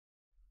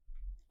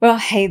Well,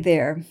 hey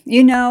there.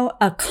 You know,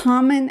 a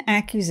common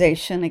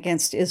accusation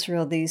against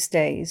Israel these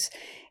days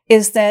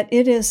is that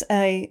it is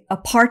a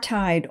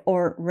apartheid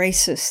or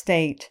racist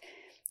state.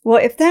 Well,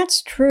 if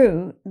that's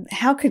true,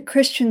 how could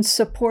Christians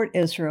support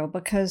Israel?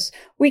 Because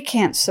we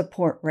can't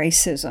support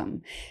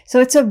racism.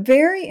 So it's a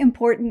very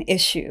important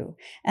issue,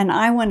 and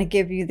I want to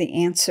give you the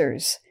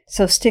answers.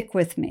 So stick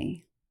with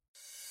me.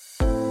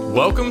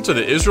 Welcome to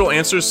the Israel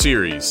Answers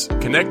series,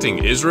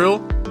 connecting Israel,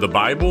 the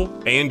Bible,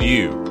 and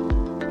you.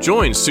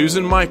 Join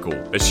Susan Michael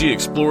as she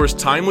explores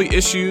timely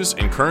issues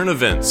and current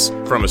events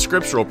from a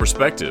scriptural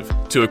perspective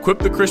to equip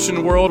the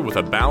Christian world with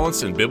a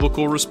balanced and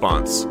biblical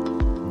response.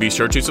 Be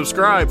sure to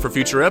subscribe for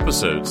future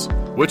episodes,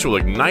 which will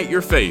ignite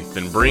your faith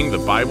and bring the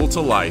Bible to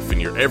life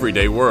in your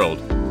everyday world.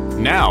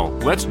 Now,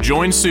 let's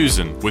join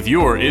Susan with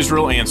your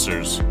Israel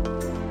Answers.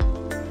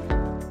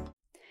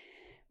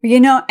 You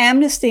know,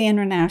 Amnesty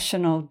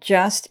International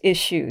just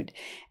issued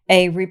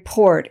a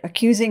report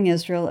accusing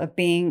Israel of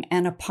being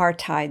an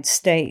apartheid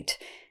state.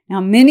 Now,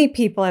 many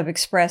people have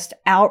expressed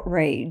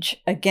outrage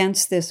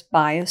against this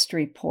biased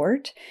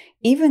report.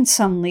 Even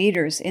some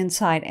leaders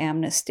inside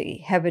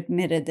Amnesty have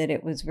admitted that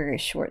it was very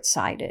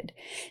short-sighted.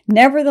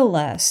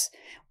 Nevertheless,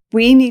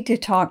 we need to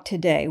talk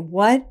today.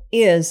 What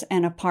is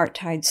an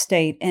apartheid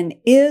state, and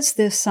is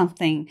this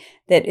something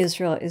that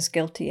Israel is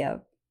guilty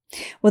of?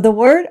 Well, the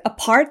word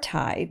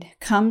apartheid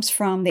comes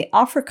from the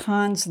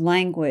Afrikaans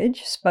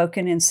language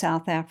spoken in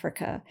South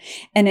Africa,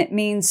 and it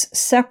means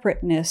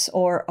separateness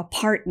or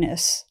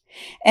apartness.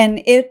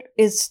 And it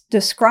is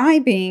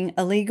describing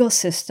a legal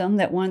system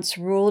that once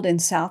ruled in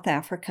South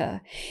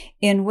Africa,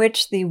 in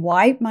which the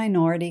white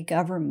minority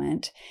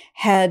government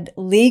had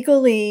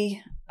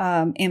legally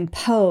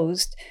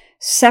imposed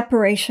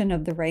separation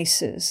of the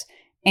races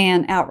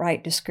and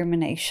outright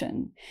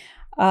discrimination.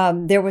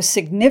 There was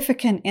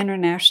significant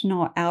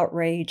international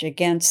outrage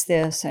against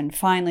this, and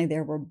finally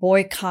there were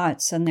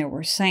boycotts and there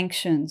were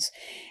sanctions,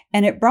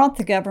 and it brought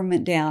the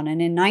government down.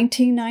 And in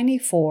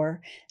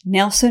 1994,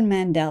 Nelson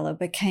Mandela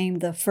became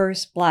the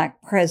first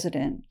Black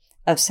president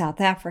of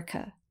South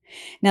Africa.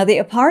 Now, the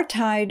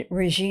apartheid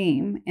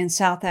regime in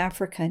South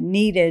Africa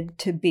needed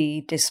to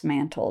be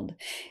dismantled.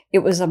 It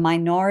was a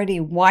minority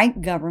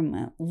white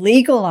government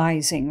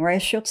legalizing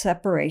racial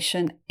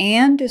separation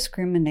and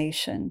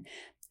discrimination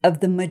of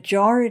the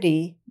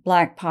majority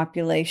Black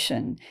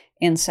population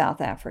in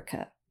South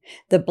Africa.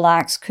 The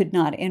Blacks could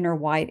not enter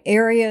white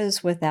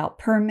areas without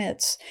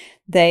permits.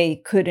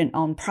 They couldn't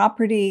own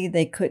property.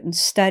 They couldn't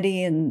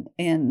study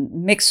in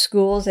mixed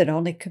schools. It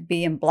only could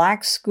be in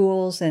Black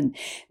schools. And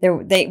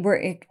they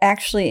were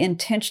actually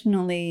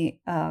intentionally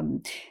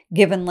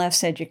given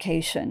less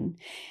education.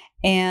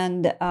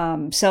 And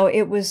so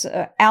it was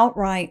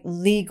outright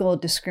legal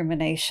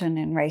discrimination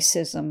and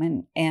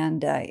racism,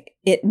 and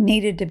it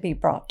needed to be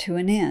brought to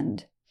an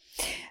end.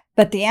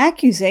 But the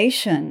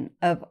accusation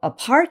of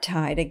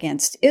apartheid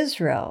against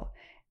Israel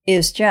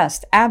is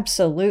just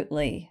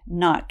absolutely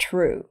not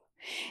true.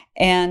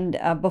 And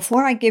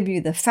before I give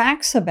you the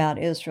facts about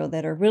Israel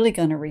that are really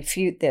going to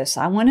refute this,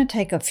 I want to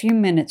take a few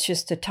minutes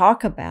just to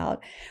talk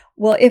about,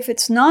 well, if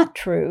it's not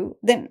true,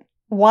 then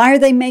why are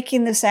they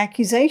making this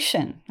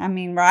accusation? I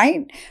mean,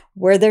 right?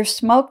 Where there's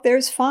smoke,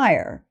 there's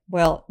fire.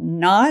 Well,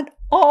 not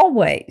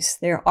always.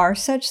 There are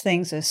such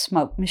things as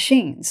smoke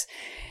machines.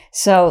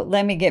 So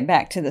let me get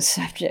back to the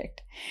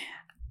subject.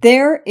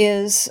 There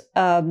is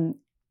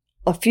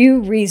a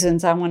few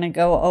reasons I want to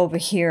go over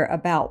here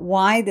about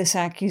why this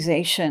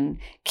accusation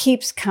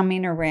keeps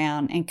coming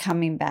around and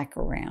coming back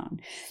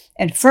around.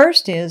 And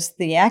first is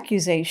the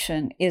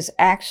accusation is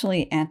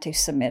actually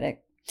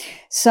anti-Semitic.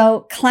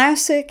 So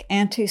classic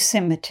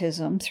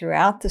anti-Semitism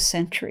throughout the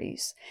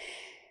centuries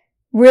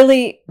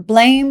really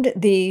blamed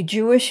the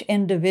Jewish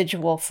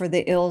individual for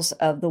the ills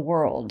of the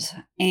world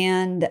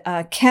and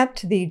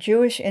kept the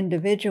Jewish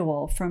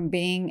individual from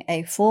being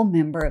a full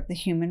member of the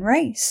human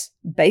race,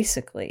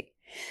 basically.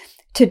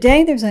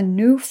 Today, there's a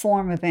new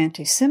form of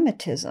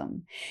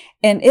anti-Semitism,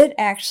 and it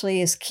actually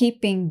is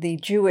keeping the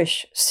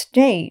Jewish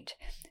state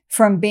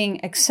from being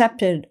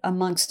accepted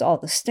amongst all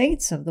the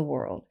states of the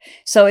world.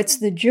 So it's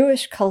the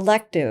Jewish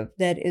collective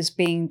that is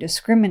being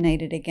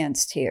discriminated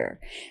against here.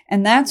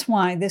 And that's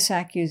why this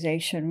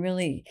accusation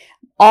really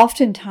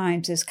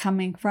oftentimes is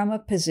coming from a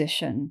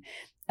position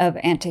of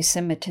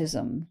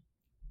anti-Semitism.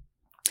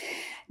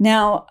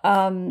 Now,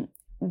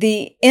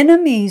 the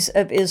enemies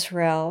of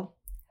Israel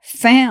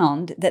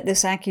found that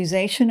this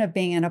accusation of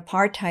being an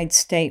apartheid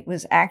state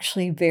was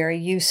actually very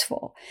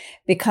useful,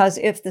 because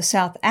if the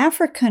South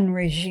African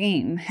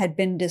regime had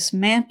been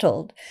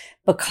dismantled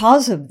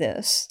because of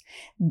this,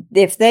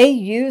 if they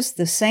used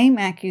the same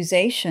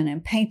accusation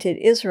and painted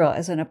Israel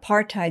as an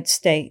apartheid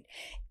state,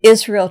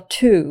 Israel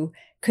too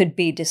could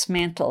be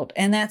dismantled.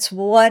 And that's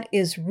what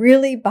is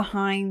really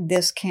behind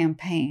this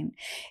campaign.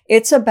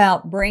 It's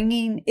about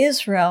bringing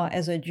Israel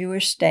as a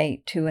Jewish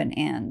state to an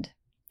end.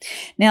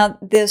 Now,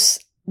 this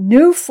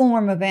new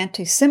form of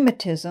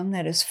anti-Semitism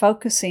that is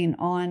focusing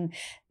on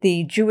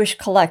the Jewish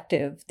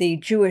collective, the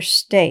Jewish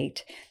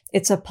state,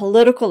 It's a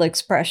political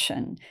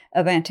expression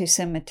of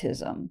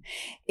anti-Semitism.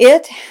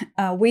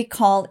 We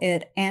call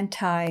it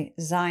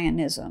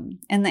anti-Zionism.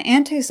 And the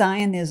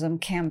anti-Zionism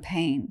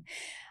campaign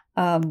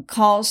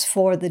calls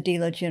for the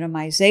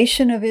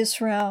delegitimization of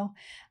Israel,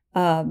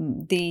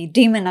 the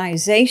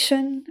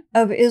demonization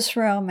of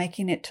Israel,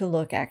 making it to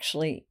look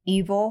actually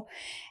evil,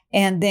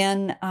 and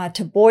then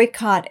to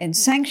boycott and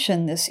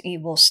sanction this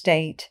evil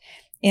state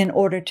in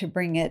order to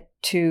bring it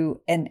to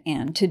an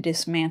end, to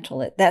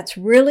dismantle it. That's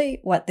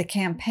really what the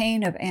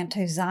campaign of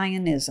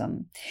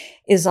anti-Zionism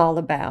is all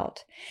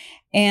about.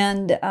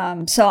 And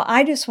so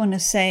I just want to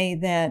say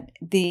that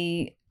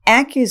the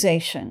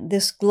accusation,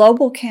 this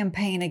global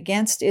campaign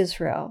against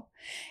Israel,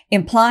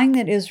 implying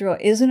that Israel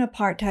is an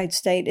apartheid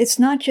state, it's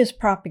not just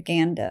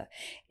propaganda.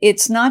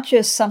 It's not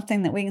just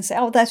something that we can say,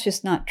 oh, that's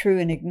just not true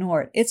and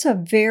ignore it. It's a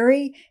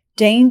very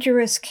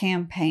dangerous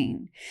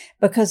campaign,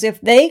 because if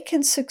they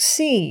can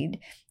succeed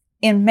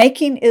in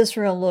making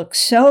Israel look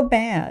so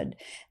bad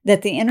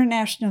that the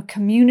international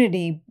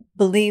community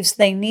believes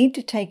they need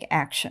to take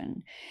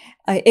action,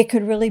 it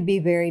could really be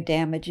very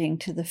damaging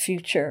to the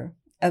future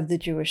of the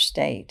Jewish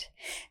state.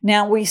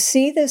 Now, we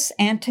see this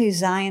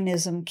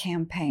anti-Zionism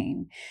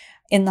campaign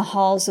in the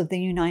halls of the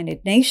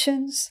United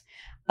Nations,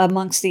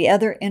 amongst the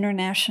other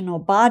international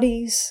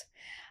bodies,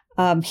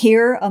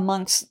 here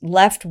amongst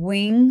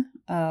left-wing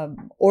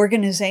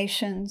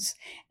organizations,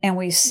 and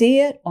we see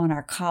it on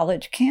our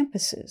college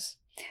campuses.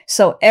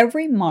 So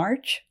every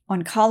March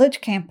on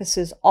college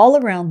campuses all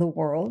around the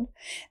world,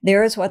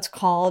 there is what's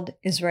called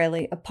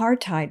Israeli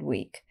Apartheid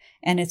Week,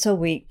 and it's a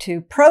week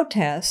to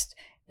protest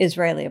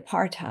Israeli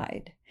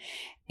apartheid.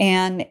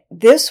 And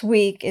this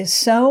week is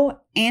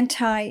so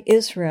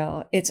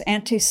anti-Israel, it's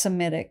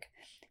anti-Semitic.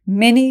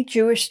 Many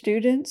Jewish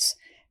students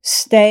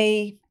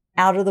stay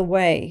out of the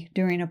way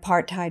during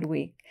Apartheid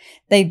Week.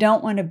 They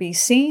don't want to be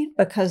seen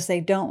because they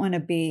don't want to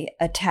be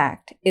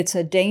attacked. It's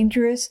a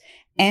dangerous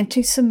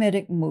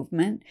anti-Semitic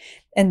movement,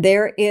 and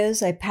there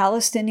is a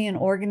Palestinian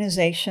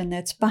organization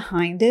that's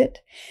behind it.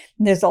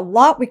 There's a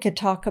lot we could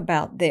talk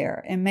about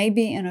there, and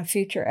maybe in a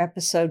future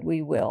episode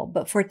we will.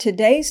 But for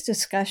today's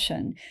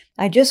discussion,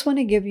 I just want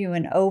to give you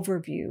an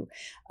overview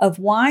of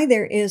why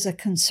there is a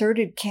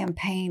concerted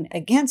campaign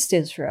against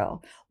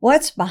Israel.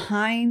 What's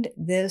behind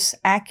this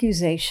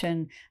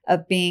accusation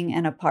of being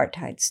an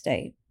apartheid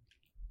state?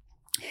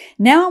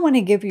 Now I want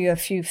to give you a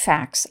few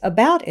facts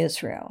about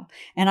Israel.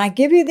 And I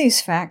give you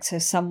these facts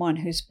as someone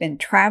who's been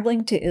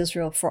traveling to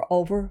Israel for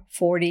over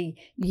 40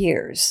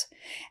 years.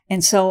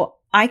 And so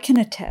I can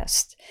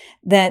attest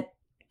that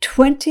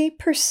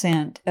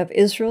 20% of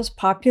Israel's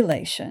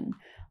population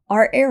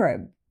are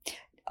Arab.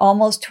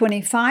 Almost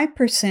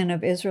 25%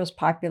 of Israel's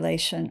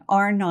population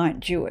are not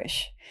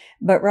Jewish,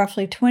 but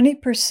roughly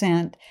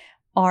 20%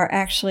 are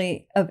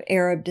actually of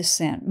Arab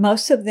descent.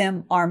 Most of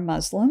them are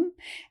Muslim,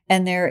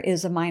 and there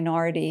is a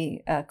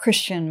minority, a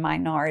Christian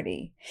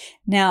minority.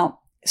 Now,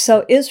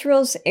 so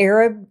Israel's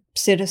Arab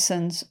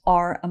citizens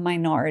are a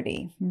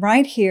minority.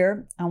 Right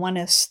here, I want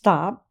to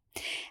stop,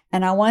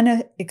 and I want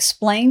to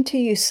explain to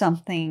you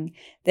something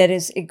that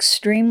is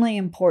extremely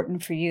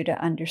important for you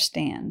to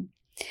understand.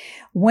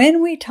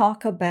 When we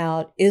talk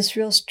about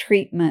Israel's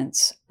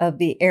treatments of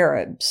the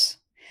Arabs,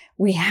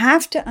 we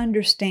have to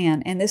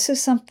understand, and this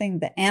is something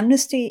the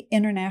Amnesty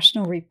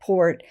International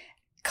report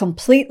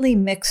completely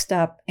mixed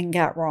up and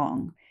got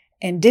wrong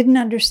and didn't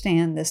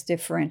understand this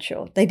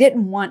differential. They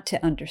didn't want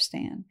to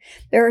understand.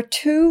 There are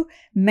two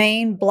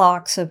main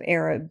blocks of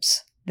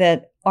Arabs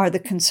that are the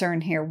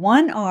concern here.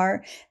 One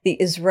are the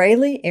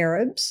Israeli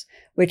Arabs,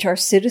 which are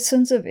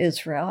citizens of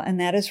Israel, and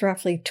that is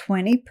roughly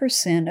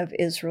 20% of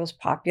Israel's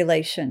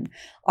population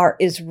are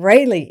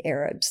Israeli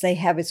Arabs. They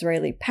have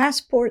Israeli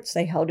passports,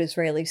 they hold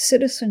Israeli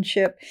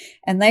citizenship,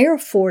 and they are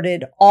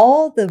afforded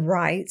all the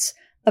rights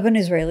of an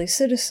Israeli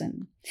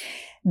citizen.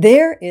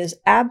 There is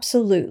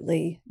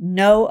absolutely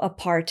no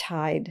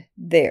apartheid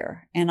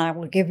there, and I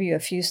will give you a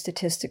few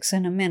statistics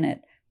in a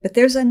minute. But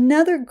there's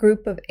another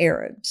group of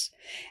Arabs,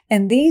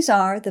 and these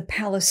are the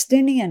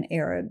Palestinian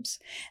Arabs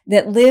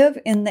that live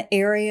in the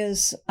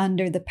areas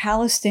under the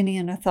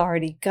Palestinian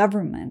Authority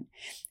government,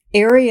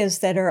 areas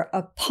that are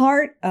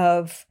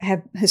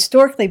have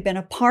historically been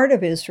a part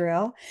of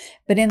Israel.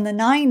 But in the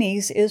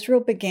 90s, Israel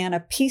began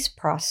a peace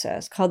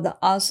process called the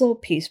Oslo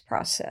Peace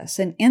Process.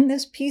 And in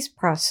this peace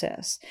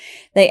process,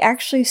 they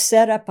actually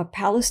set up a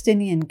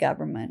Palestinian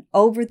government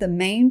over the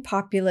main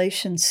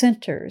population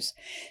centers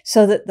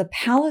so that the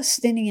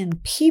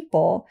Palestinian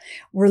people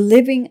were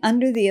living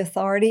under the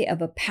authority of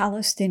a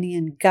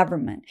Palestinian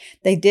government.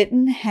 They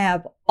didn't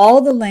have all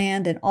the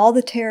land and all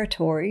the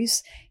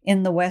territories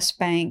in the West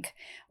Bank,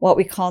 what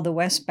we call the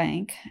West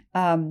Bank,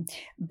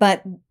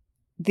 but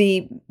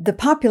the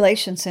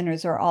population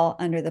centers are all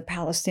under the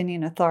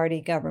Palestinian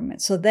Authority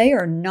government. So they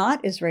are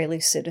not Israeli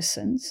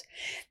citizens.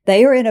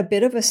 They are in a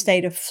bit of a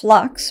state of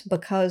flux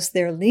because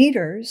their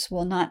leaders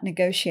will not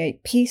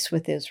negotiate peace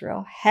with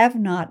Israel, have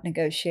not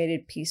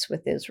negotiated peace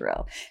with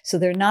Israel. So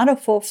they're not a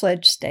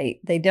full-fledged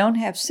state. They don't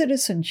have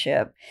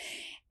citizenship.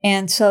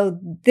 And so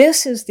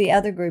this is the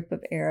other group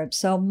of Arabs.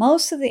 So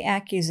most of the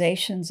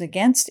accusations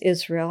against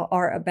Israel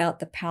are about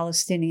the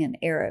Palestinian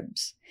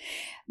Arabs.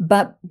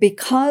 But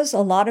because a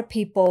lot of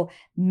people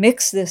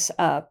mix this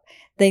up,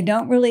 they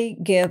don't really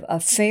give a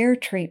fair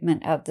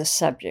treatment of the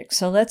subject.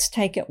 So let's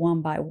take it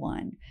one by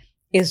one.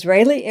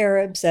 Israeli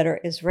Arabs that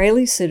are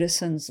Israeli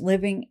citizens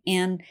living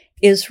in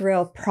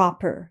Israel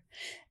proper.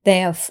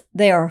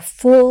 They are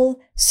full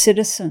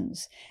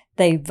citizens.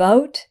 They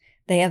vote.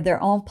 They have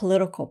their own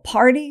political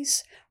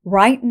parties.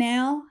 Right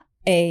now,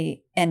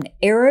 an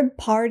Arab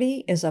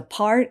party is a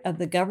part of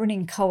the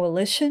governing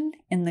coalition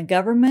in the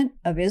government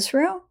of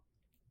Israel.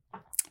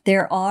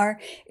 There are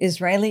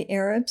Israeli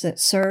Arabs that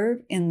serve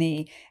in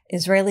the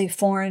Israeli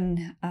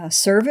Foreign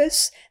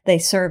Service. They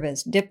serve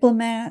as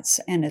diplomats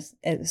and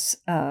as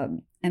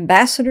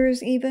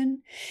ambassadors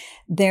even.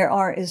 There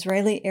are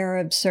Israeli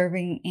Arabs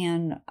serving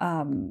in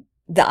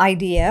the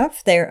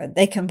IDF.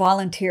 They can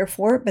volunteer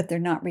for it, but they're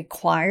not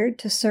required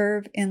to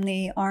serve in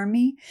the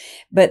army.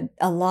 But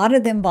a lot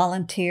of them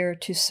volunteer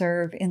to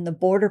serve in the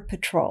Border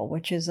Patrol,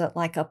 which is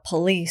like a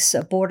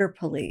border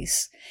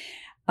police.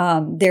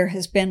 There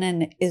has been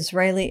an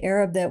Israeli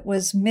Arab that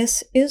was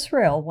Miss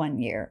Israel one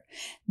year.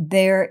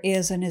 There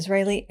is an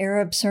Israeli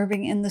Arab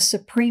serving in the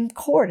Supreme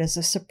Court as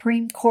a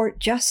Supreme Court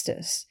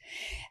justice.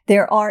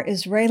 There are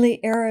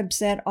Israeli Arabs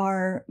that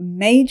are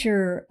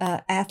major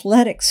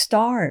athletic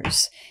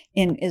stars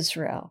in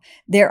Israel.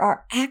 There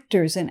are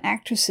actors and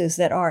actresses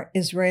that are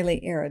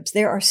Israeli Arabs.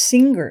 There are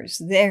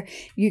singers.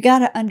 You got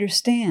to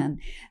understand,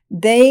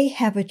 they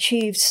have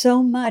achieved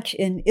so much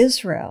in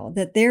Israel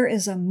that there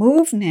is a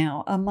move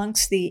now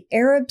amongst the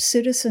Arab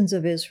citizens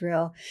of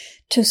Israel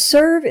to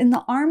serve in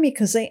the army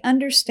because they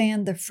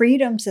understand the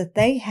freedoms that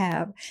they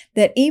have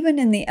that even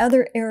in the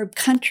other Arab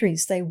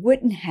countries they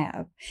wouldn't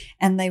have,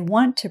 and they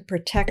want to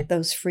protect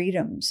those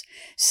freedoms.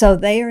 So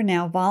they are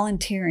now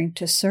volunteering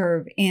to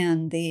serve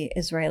in the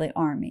Israeli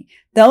army.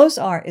 Those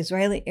are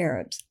Israeli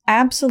Arabs.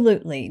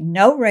 Absolutely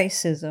no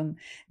racism,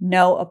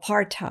 no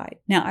apartheid.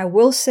 Now, I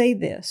will say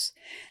this.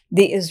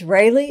 The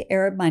Israeli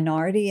Arab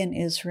minority in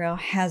Israel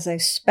has a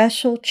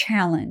special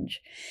challenge,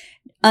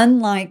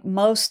 unlike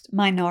most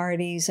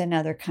minorities in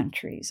other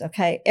countries,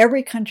 okay?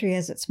 Every country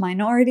has its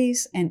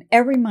minorities, and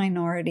every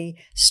minority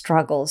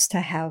struggles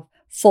to have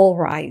full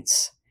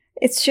rights.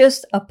 It's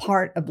just a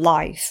part of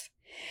life.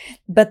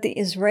 But the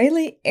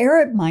Israeli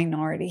Arab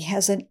minority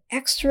has an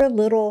extra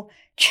little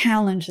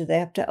challenge that they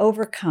have to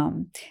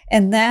overcome,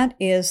 and that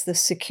is the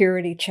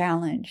security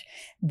challenge.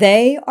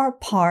 They are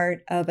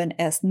part of an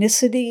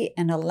ethnicity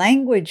and a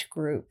language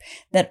group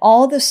that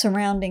all the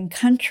surrounding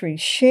countries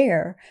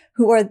share,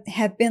 who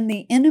have been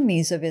the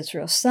enemies of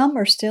Israel. Some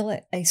are still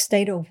at a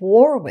state of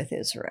war with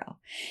Israel.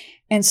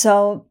 And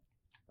so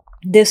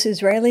this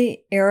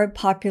Israeli Arab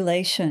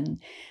population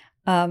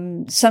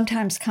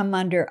sometimes come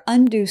under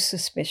undue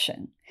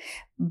suspicion.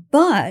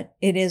 But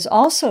it is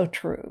also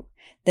true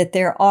that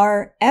there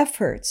are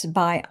efforts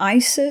by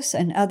ISIS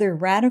and other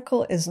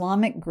radical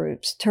Islamic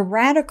groups to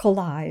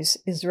radicalize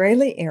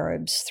Israeli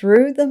Arabs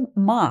through the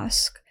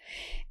mosque.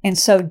 And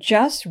so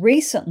just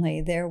recently,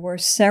 there were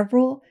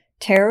several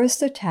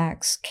terrorist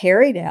attacks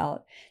carried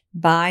out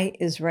by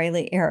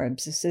Israeli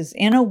Arabs. This is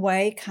in a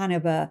way kind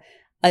of a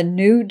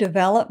new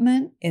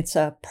development. It's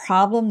a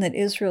problem that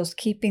Israel's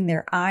keeping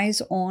their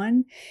eyes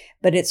on,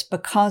 but it's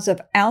because of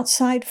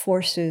outside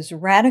forces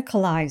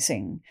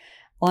radicalizing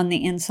on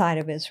the inside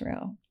of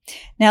Israel.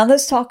 Now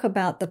let's talk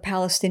about the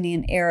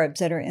Palestinian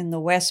Arabs that are in the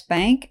West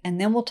Bank, and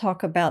then we'll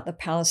talk about the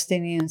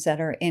Palestinians that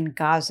are in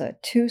Gaza,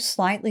 two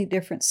slightly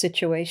different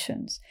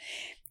situations.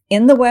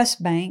 In the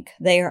West Bank,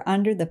 they are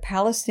under the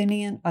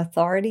Palestinian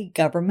Authority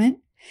government,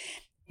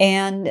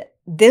 and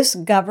this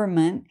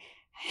government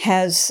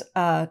has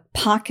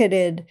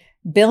pocketed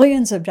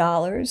billions of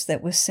dollars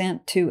that was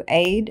sent to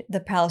aid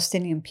the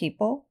Palestinian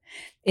people.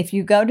 If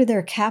you go to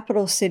their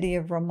capital city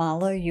of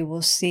Ramallah, you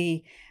will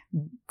see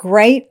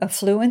great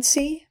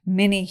affluency,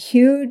 many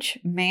huge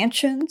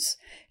mansions,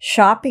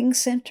 shopping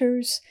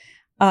centers.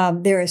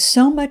 There is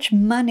so much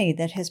money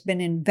that has been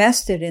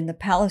invested in the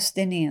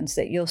Palestinians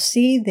that you'll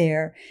see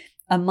there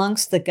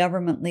amongst the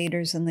government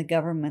leaders and the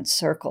government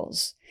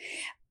circles.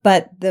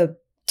 But the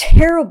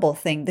terrible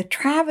thing, the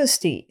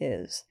travesty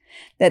is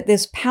that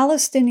this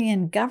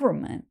Palestinian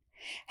government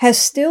has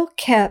still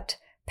kept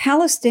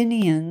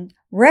Palestinian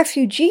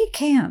refugee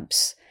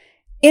camps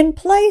in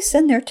place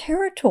in their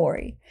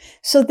territory.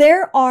 So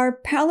there are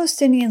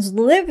Palestinians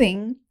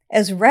living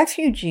as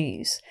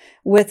refugees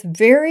with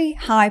very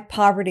high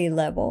poverty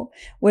level,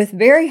 with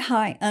very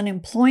high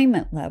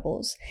unemployment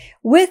levels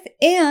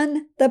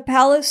within the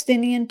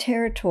Palestinian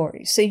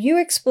territory. So you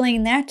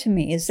explain that to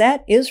me. Is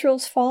that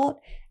Israel's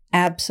fault?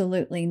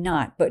 Absolutely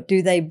not. But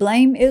do they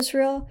blame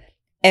Israel?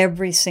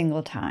 Every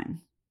single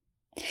time.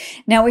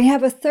 Now we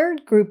have a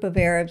third group of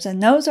Arabs,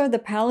 and those are the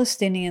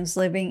Palestinians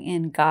living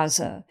in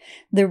Gaza.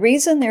 The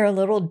reason they're a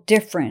little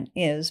different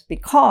is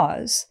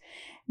because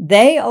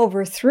They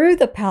overthrew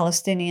the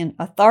Palestinian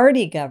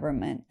Authority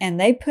government, and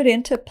they put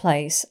into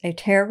place a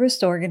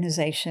terrorist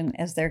organization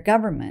as their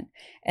government,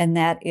 and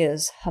that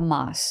is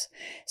Hamas.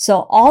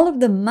 So all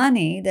of the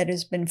money that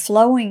has been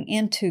flowing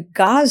into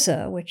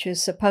Gaza, which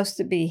is supposed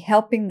to be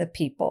helping the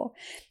people,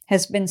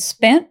 has been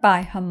spent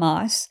by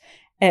Hamas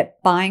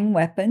at buying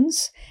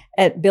weapons,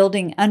 at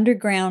building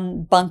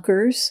underground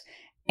bunkers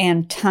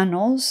and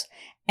tunnels,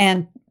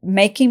 and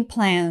making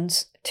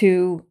plans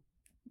to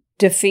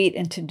defeat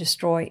and to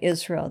destroy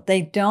Israel.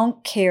 They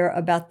don't care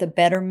about the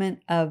betterment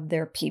of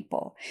their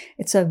people.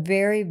 It's a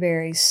very,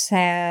 very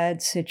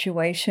sad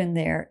situation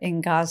there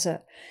in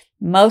Gaza.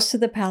 Most of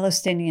the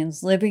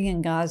Palestinians living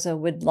in Gaza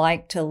would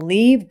like to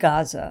leave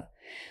Gaza.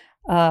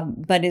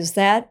 But is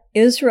that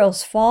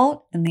Israel's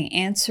fault? And the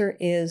answer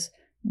is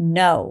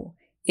no.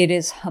 It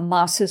is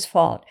Hamas's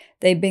fault.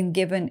 They've been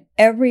given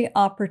every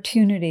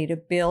opportunity to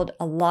build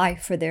a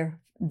life for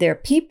their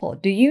people.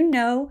 Do you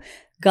know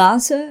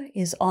Gaza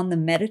is on the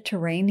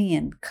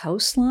Mediterranean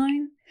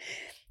coastline?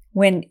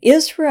 When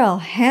Israel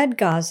had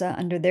Gaza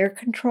under their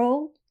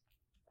control,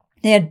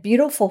 they had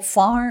beautiful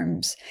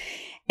farms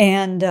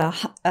and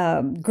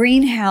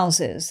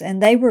greenhouses,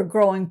 and they were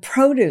growing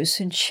produce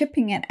and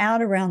shipping it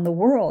out around the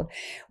world.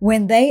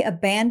 When they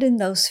abandoned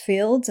those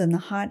fields and the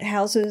hot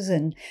houses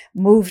and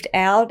moved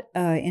out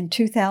in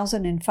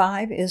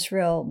 2005,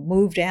 Israel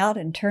moved out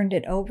and turned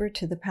it over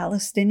to the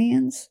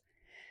Palestinians.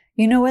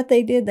 You know what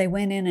they did? They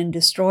went in and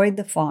destroyed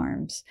the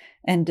farms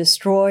and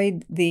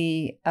destroyed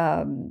the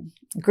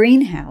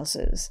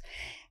greenhouses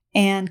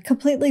and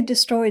completely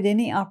destroyed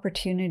any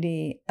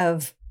opportunity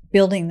of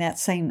building that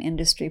same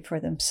industry for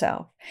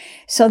themselves.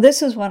 So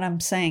this is what I'm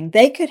saying.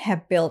 They could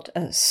have built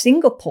a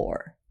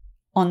Singapore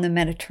on the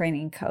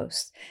Mediterranean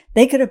coast.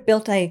 They could have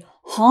built a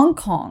Hong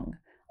Kong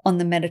on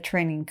the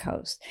Mediterranean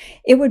coast.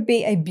 It would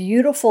be a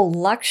beautiful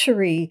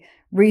luxury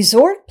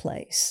resort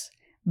place.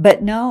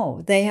 But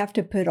no, they have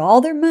to put all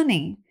their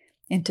money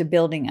into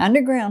building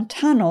underground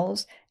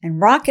tunnels and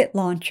rocket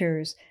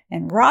launchers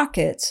and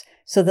rockets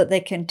so that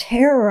they can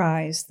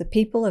terrorize the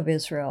people of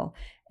Israel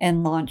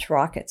and launch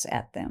rockets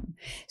at them.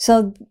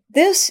 So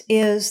this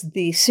is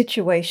the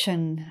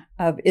situation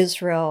of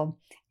Israel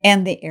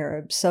and the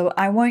Arabs. So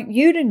I want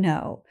you to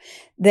know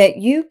that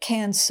you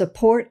can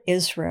support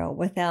Israel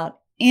without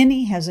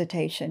any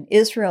hesitation.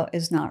 Israel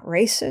is not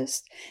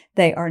racist.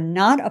 They are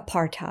not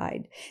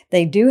apartheid.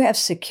 They do have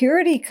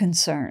security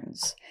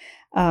concerns,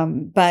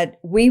 but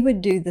we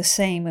would do the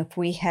same if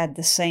we had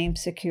the same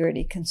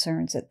security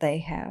concerns that they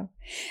have.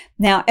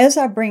 Now, as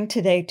I bring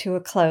today to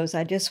a close,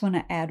 I just want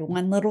to add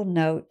one little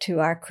note to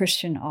our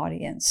Christian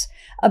audience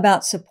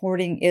about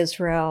supporting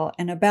Israel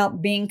and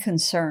about being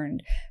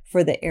concerned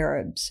for the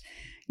Arabs.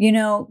 You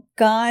know,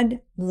 God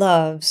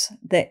loves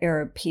the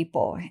Arab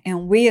people,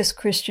 and we as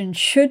Christians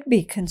should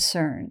be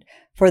concerned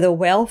for the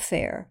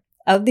welfare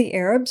of the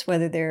Arabs,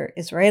 whether they're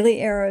Israeli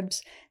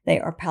Arabs,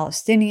 they are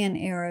Palestinian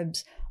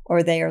Arabs,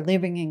 or they are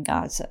living in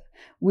Gaza.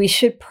 We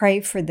should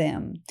pray for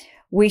them.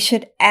 We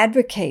should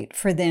advocate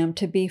for them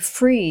to be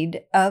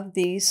freed of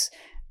these,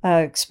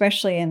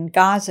 especially in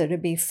Gaza, to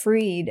be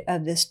freed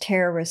of this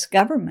terrorist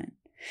government.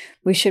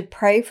 We should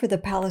pray for the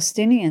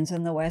Palestinians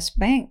in the West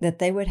Bank that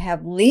they would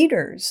have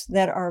leaders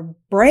that are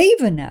brave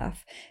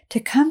enough to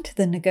come to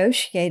the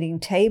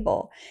negotiating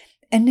table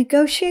and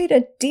negotiate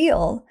a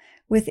deal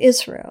with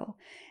Israel.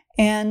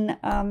 And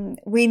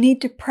we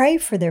need to pray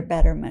for their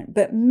betterment,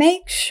 but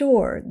make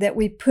sure that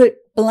we put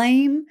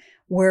blame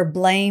where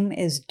blame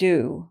is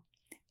due,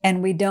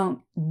 and we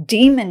don't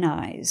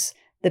demonize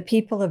the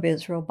people of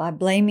Israel by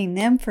blaming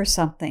them for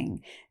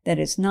something that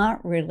is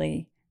not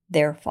really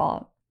their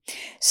fault.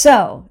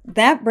 So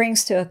that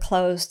brings to a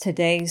close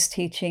today's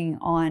teaching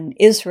on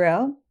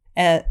Israel.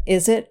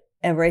 Is it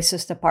a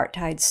racist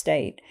apartheid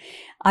state?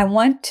 I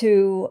want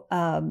to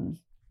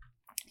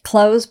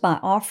close by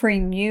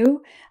offering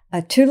you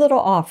two little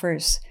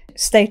offers.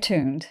 Stay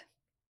tuned.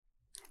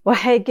 Well,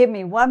 hey, give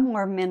me one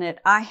more minute.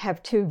 I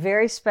have two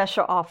very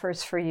special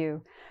offers for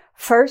you.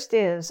 First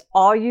is,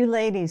 all you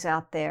ladies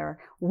out there,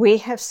 we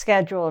have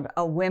scheduled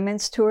a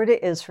women's tour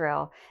to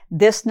Israel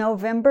this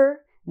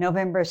November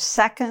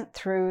 2nd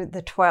through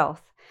the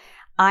 12th.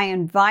 I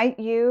invite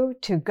you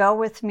to go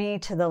with me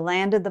to the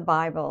land of the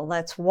Bible.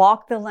 Let's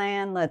walk the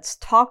land. Let's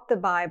talk the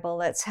Bible.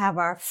 Let's have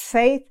our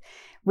faith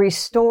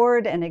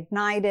restored and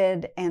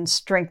ignited and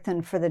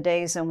strengthened for the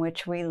days in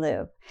which we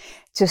live.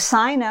 To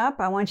sign up,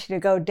 I want you to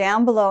go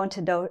down below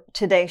into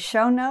today's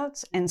show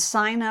notes and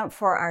sign up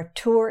for our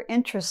tour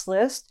interest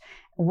list.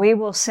 We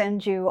will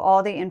send you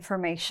all the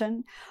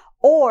information.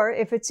 Or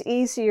if it's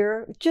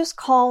easier, just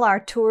call our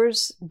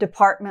tours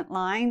department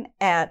line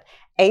at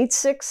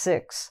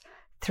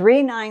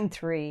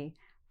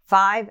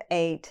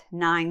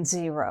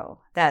 866-393-5890.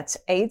 That's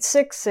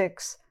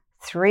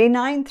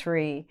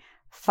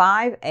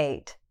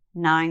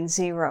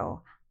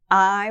 866-393-5890.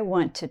 I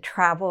want to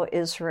travel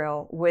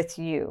Israel with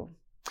you.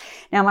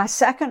 Now, my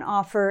second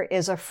offer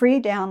is a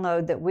free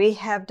download that we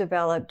have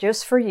developed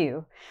just for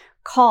you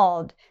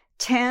called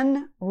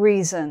 10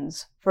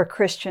 reasons for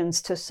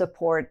Christians to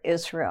support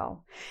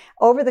Israel.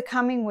 Over the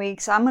coming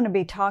weeks, I'm going to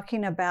be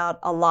talking about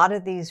a lot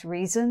of these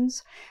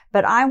reasons,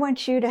 but I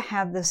want you to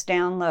have this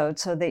download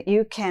so that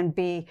you can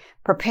be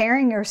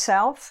preparing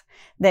yourself,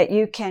 that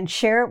you can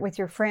share it with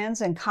your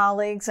friends and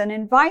colleagues, and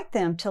invite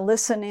them to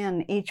listen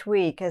in each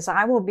week as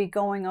I will be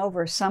going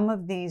over some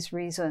of these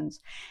reasons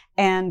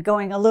and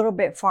going a little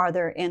bit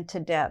farther into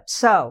depth.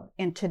 So,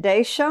 in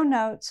today's show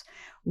notes,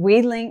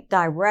 we link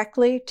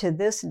directly to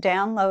this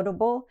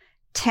downloadable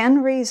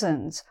 10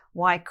 reasons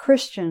why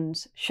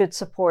Christians should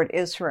support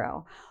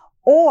Israel.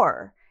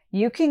 Or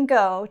you can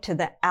go to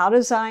the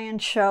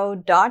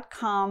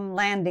outofzionshow.com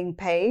landing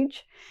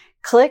page,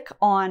 click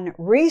on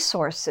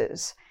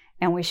resources,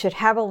 and we should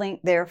have a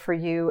link there for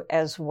you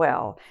as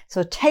well.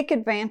 So take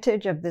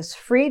advantage of this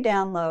free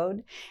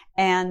download,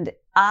 and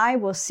I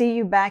will see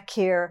you back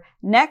here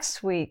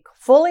next week,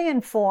 fully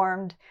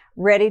informed,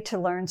 ready to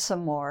learn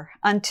some more.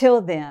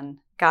 Until then,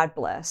 God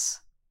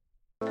bless.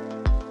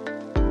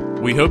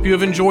 We hope you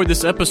have enjoyed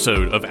this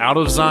episode of Out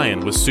of Zion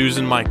with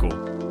Susan Michael.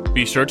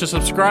 Be sure to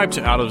subscribe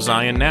to Out of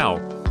Zion now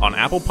on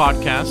Apple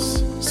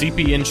Podcasts,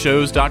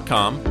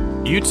 cpnshows.com,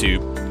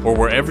 YouTube, or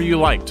wherever you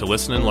like to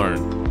listen and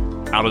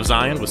learn. Out of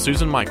Zion with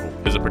Susan Michael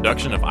is a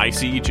production of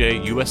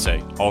ICEJ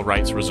USA, all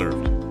rights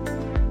reserved.